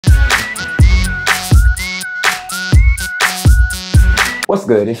What's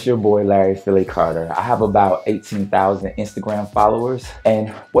good? It's your boy Larry Phylle Carter. I have about 18,000 Instagram followers, and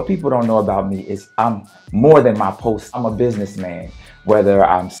what people don't know about me is I'm more than my posts. I'm a businessman. Whether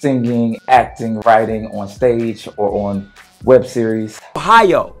I'm singing, acting, writing on stage, or on web series.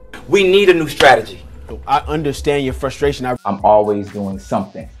 Ohio, we need a new strategy. I understand your frustration. I'm always doing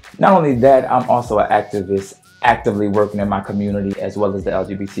something. Not only that, I'm also an activist, actively working in my community as well as the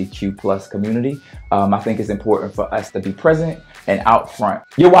LGBTQ+ community. I think it's important for us to be present and out front.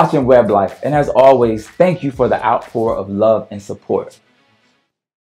 You're watching WebLYFE, and as always, thank you for the outpour of love and support.